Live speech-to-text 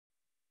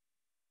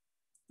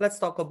let's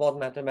talk about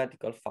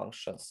mathematical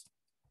functions.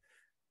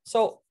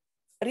 So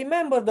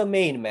remember the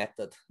main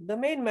method. The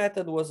main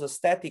method was a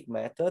static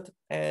method,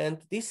 and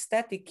this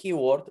static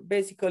keyword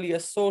basically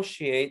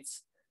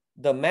associates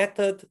the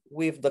method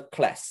with the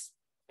class.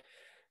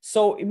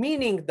 So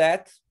meaning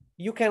that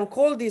you can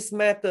call this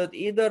method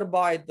either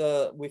by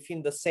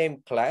within the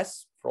same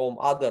class from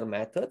other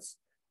methods,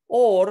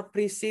 or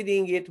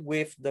preceding it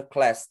with the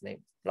class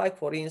name. Like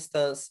for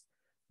instance,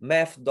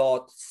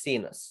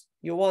 math.sinus.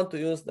 You want to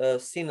use the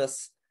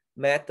sinus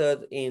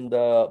method in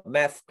the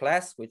math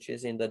class, which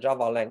is in the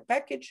Java lang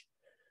package.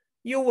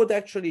 You would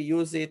actually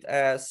use it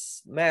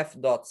as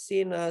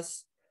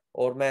math.sinus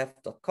or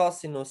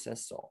math.cosinus and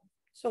so on.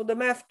 So the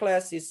math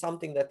class is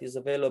something that is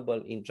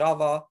available in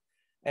Java,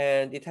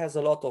 and it has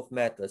a lot of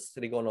methods: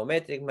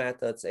 trigonometric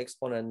methods,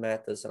 exponent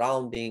methods,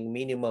 rounding,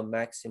 minimum,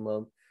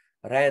 maximum,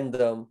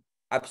 random,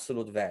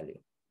 absolute value.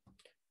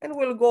 And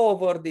we'll go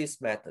over these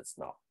methods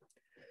now.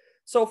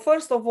 So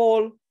first of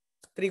all,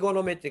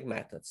 trigonometric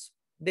methods.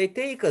 They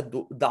take a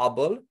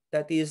double,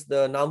 that is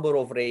the number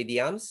of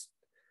radians.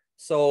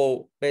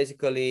 So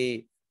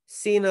basically,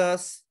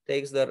 sinus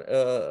takes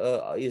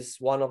is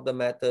one of the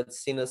methods.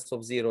 Sinus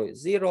of 0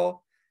 is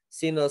 0.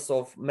 Sinus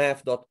of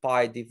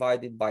math.pi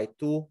divided by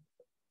 2,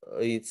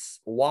 it's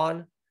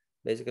 1.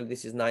 Basically,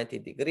 this is 90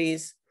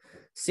 degrees.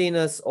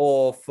 Sinus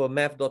of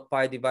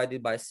math.pi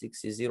divided by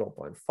 6 is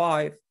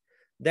 0.5.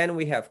 Then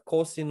we have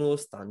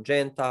cosinus,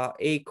 tangenta,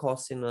 a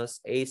cosinus,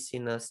 a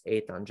sinus,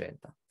 a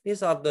tangenta.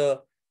 These are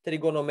the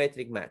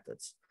trigonometric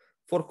methods.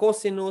 For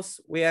cosinus,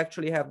 we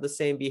actually have the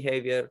same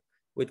behavior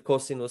with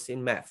cosinus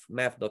in math.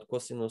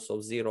 Math.cosinus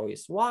of 0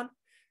 is 1,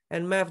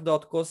 and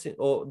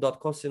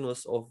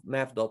math.cosinus of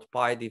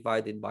math.pi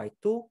divided by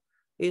 2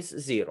 is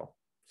 0.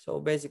 So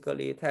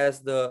basically, it has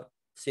the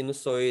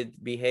sinusoid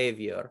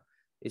behavior.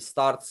 It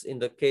starts in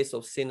the case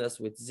of sinus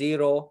with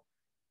 0,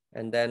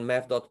 and then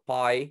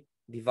math.pi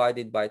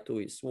divided by 2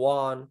 is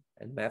 1,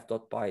 and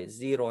math.pi is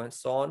 0, and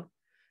so on.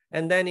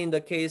 And then in the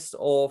case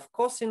of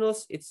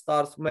cosinus, it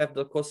starts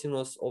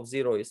math.cosinus of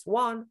 0 is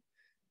 1,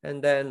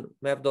 and then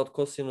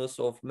math.cosinus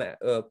of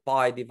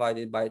pi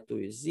divided by 2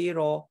 is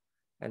 0,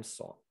 and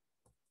so on.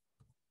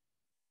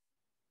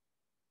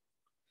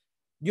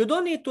 You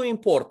don't need to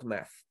import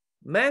math.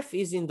 Math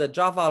is in the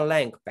Java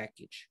lang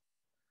package.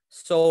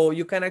 So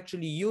you can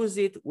actually use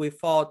it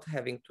without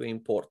having to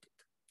import it.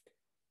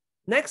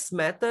 Next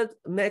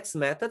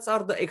methods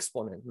are the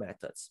exponent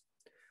methods.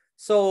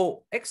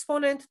 So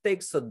exponent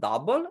takes a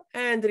double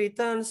and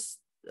returns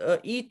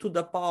e to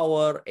the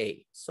power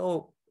a.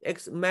 So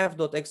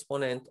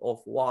math.exponent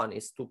of 1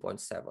 is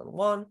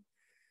 2.71.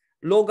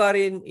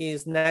 Logarithm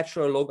is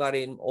natural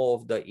logarithm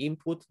of the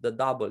input, the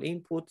double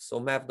input. So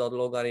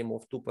math.logarithm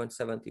of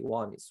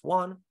 2.71 is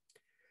 1.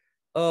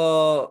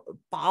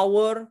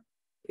 Power,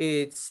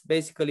 it's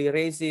basically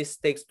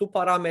takes two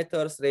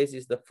parameters,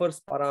 raises the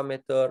first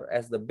parameter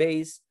as the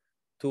base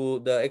to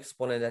the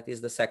exponent that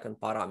is the second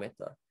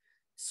parameter.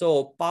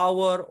 So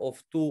power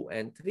of 2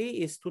 and 3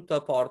 is 2 to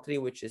the power 3,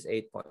 which is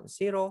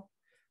 8.0.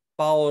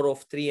 Power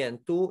of 3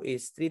 and 2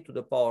 is 3 to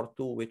the power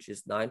 2, which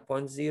is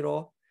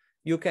 9.0.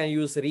 You can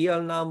use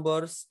real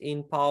numbers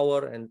in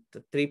power, and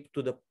 3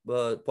 to the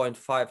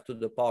 0.5 to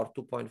the power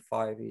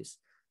 2.5 is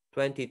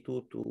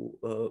 22 to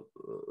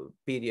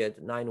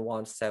period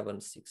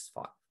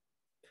 91765.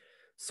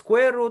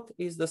 Square root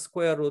is the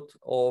square root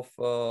of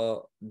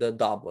the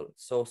double.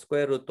 So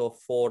square root of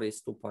 4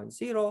 is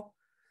 2.0.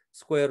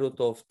 Square root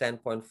of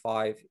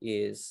 10.5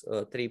 is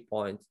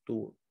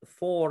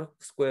 3.24.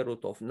 Square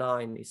root of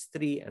 9 is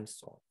 3, and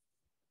so on.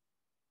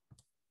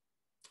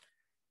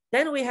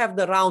 Then we have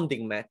the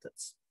rounding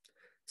methods.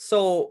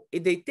 So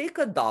if they take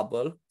a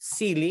double,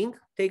 ceiling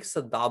takes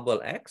a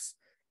double x,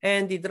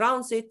 and it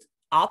rounds it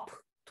up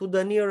to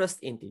the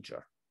nearest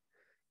integer.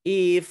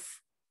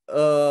 If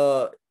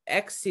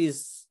x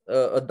is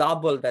a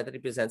double that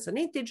represents an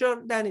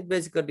integer, then it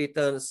basically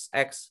returns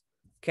x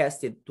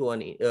casted to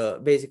an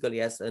basically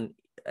as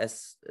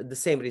the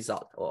same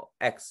result, or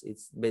x,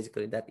 it's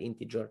basically that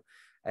integer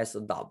as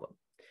a double.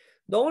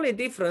 The only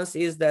difference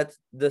is that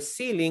the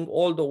ceiling,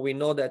 although we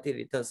know that it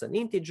returns an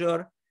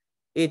integer,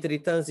 it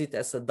returns it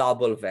as a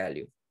double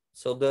value.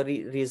 So the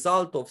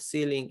result of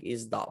ceiling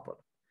is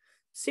double.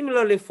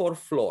 Similarly for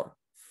floor,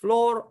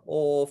 floor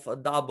of a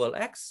double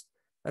x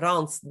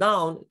rounds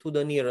down to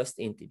the nearest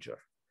integer.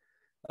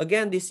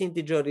 Again, this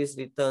integer is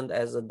returned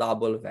as a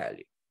double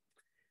value.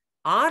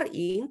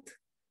 Rint,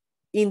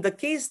 in the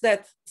case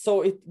that,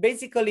 so it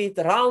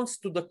rounds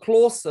to the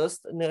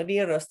closest,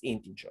 nearest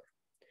integer.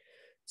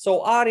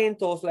 So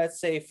rint of, let's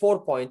say,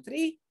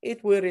 4.3,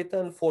 it will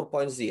return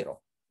 4.0.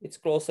 It's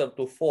closer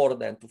to 4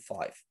 than to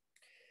 5.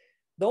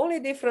 The only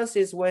difference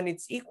is when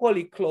it's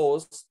equally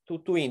close to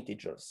two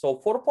integers. So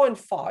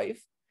 4.5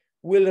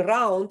 will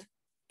round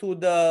to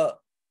the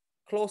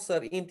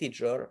closer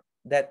integer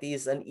that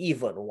is an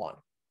even one.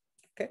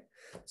 Okay,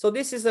 so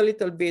this is a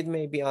little bit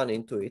maybe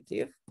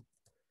unintuitive.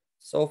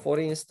 So for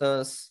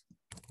instance,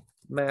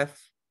 math.rint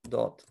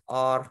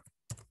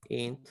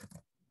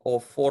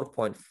of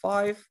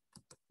 4.5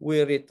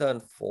 will return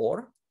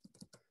 4.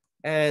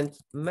 and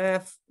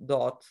math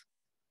dot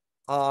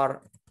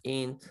r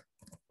int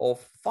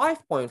of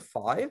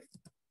 5.5,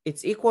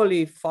 it's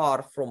equally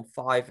far from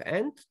 5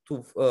 and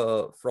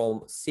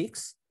from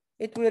 6,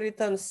 it will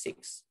return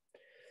 6.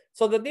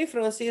 So the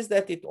difference is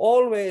that it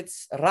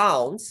always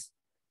rounds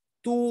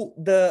to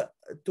the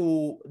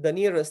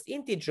nearest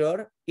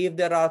integer. If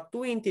there are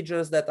two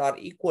integers that are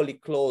equally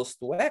close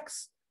to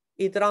x,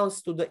 it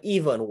rounds to the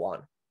even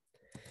one.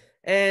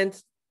 And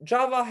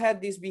Java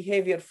had this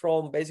behavior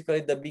from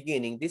basically the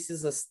beginning. This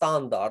is a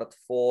standard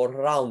for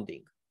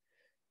rounding.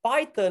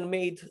 Python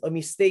made a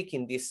mistake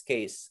in this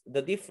case.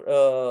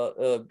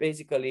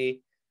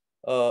 Basically,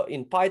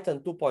 in Python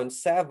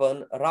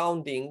 2.7,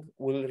 rounding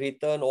will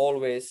return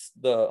always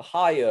the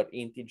higher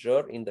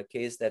integer in the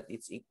case that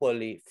it's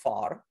equally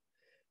far,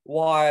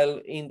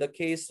 while in the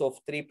case of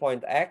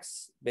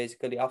 3.x,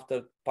 basically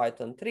after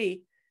Python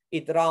 3,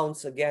 it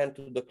rounds again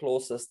to the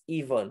closest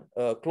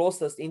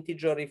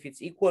integer. If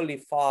it's equally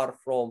far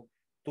from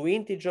two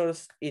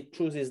integers, it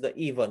chooses the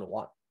even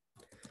one.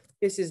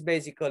 This is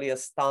basically a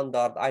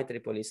standard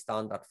IEEE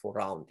standard for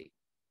rounding.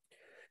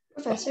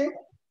 Professor?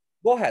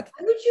 Go ahead.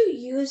 How would you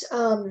use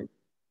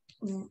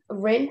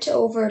rent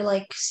over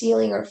like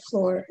ceiling or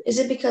floor? Is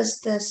it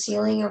because the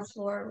ceiling or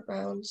floor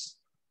rounds?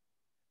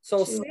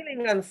 So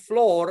ceiling and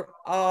floor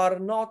are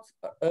not,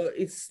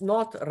 it's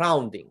not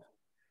rounding.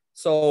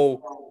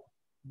 So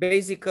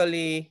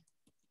basically,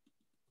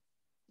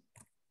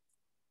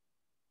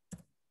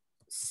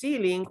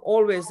 ceiling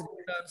always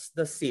returns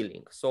the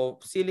ceiling. So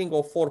ceiling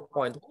of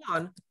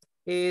 4.1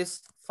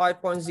 is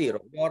 5.0.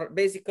 You're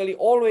basically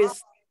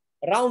always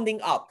rounding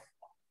up.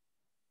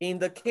 In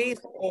the case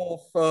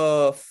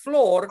of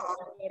floor,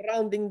 you're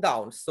rounding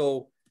down.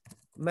 So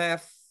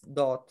math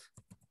dot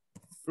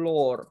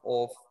floor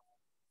of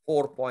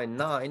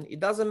 4.9, it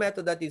doesn't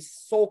matter that it's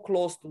so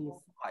close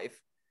to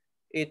 5,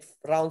 it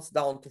rounds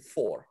down to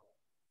 4.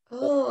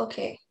 Oh,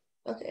 okay.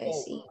 Okay, I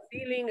So see.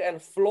 ceiling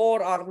and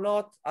floor are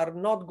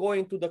not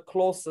going to the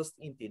closest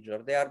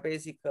integer. They are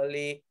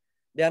basically,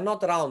 they are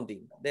not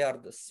rounding. They are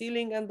the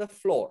ceiling and the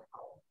floor,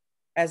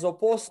 as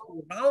opposed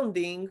to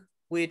rounding,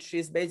 which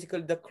is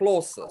basically the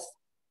closest.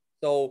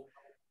 So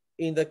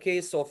in the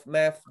case of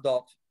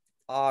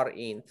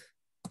math.rint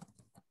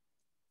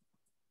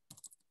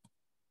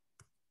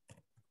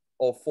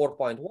of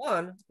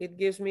 4.1, it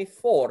gives me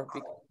 4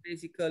 because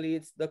basically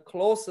it's the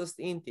closest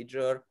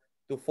integer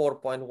to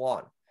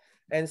 4.1.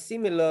 And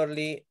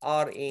similarly,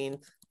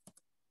 rint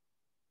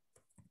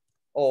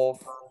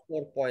of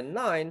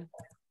 4.9,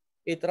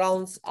 it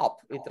rounds up,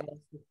 it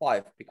rounds to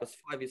 5 because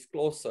 5 is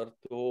closer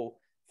to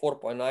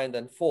 4.9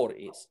 than 4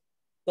 is.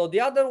 So the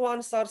other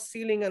ones are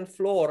ceiling and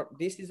floor.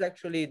 This is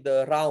actually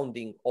the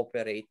rounding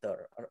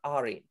operator,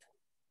 or rint.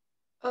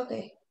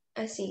 Okay,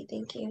 I see.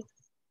 Thank you.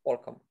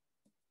 Welcome.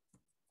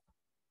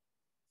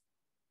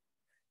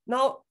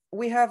 Now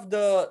we have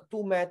the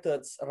two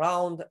methods,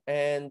 round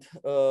and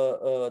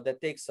that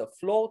takes a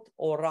float,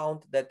 or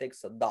round that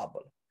takes a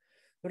double.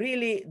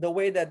 Really, the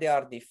way that they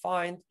are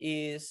defined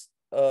is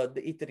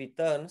it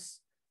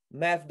returns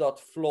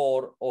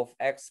math.floor of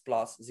x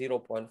plus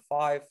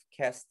 0.5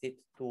 casted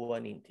to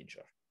an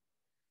integer.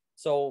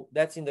 So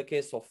that's in the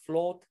case of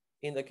float.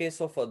 In the case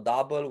of a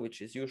double,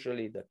 which is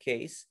usually the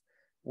case,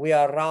 we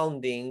are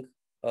rounding,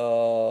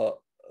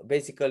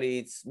 basically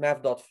it's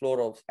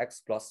math.floor of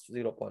x plus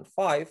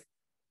 0.5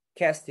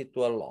 casted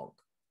to a long.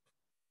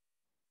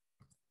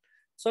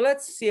 So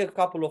let's see a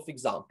couple of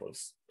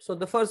examples. So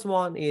the first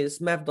one is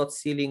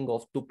math.ceiling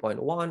of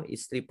 2.1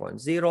 is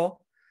 3.0.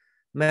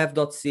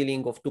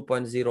 Math.ceiling of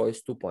 2.0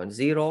 is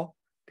 2.0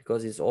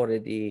 because it's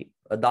already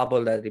a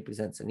double that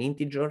represents an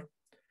integer.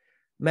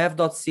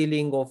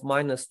 Math.ceiling of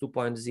minus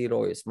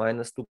 2.0 is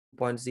minus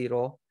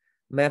 2.0.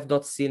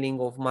 Math.ceiling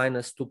of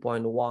minus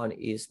 2.1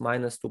 is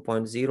minus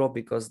 2.0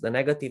 because the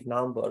negative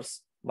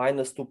numbers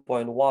minus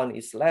 2.1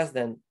 is less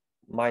than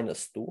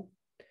minus 2.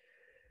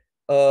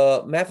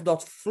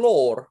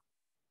 Math.floor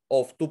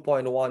of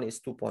 2.1 is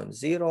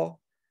 2.0.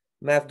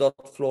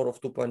 Math.floor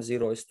of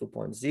 2.0 is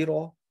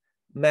 2.0.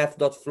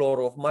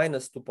 Math.floor of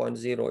minus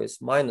 2.0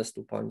 is minus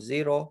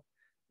 2.0.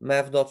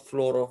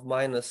 Math.floor of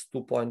minus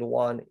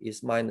 2.1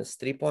 is minus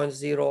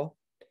 3.0.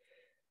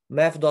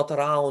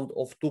 Math.round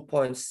of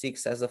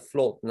 2.6 as a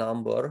float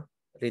number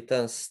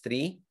returns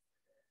 3.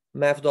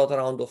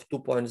 Math.round of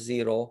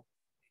 2.0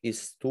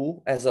 is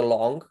 2 as a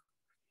long.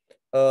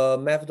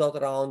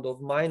 Math.round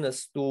of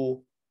minus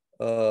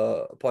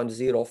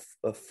 2.0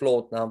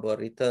 float number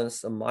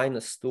returns a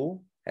minus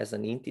 2 as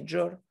an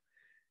integer.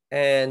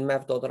 And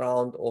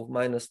math.round of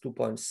minus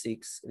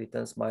 2.6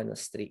 returns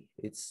minus 3.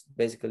 It's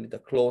basically the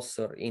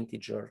closer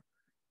integer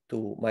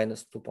to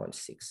minus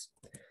 2.6.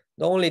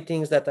 The only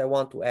things that I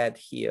want to add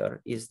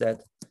here is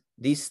that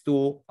these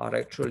two are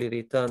actually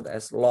returned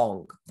as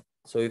long.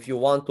 So if you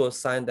want to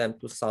assign them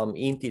to some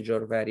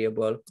integer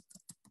variable,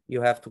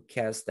 you have to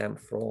cast them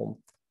from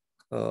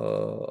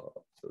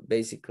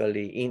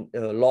basically in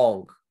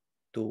long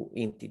to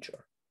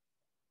integer.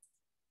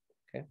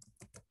 Okay.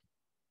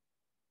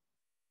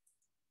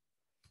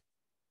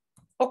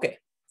 Okay.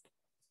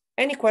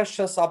 Any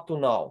questions up to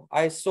now?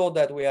 I saw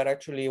that we are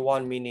actually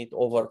 1 minute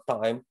over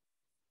time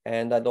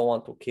and I don't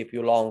want to keep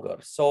you longer.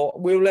 So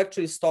we will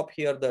actually stop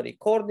here the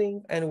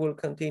recording and we'll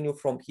continue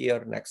from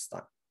here next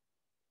time.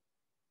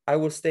 I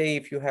will stay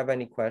if you have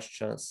any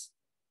questions,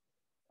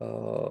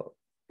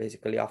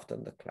 basically after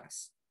the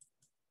class.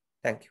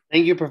 Thank you.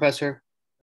 Thank you, Professor.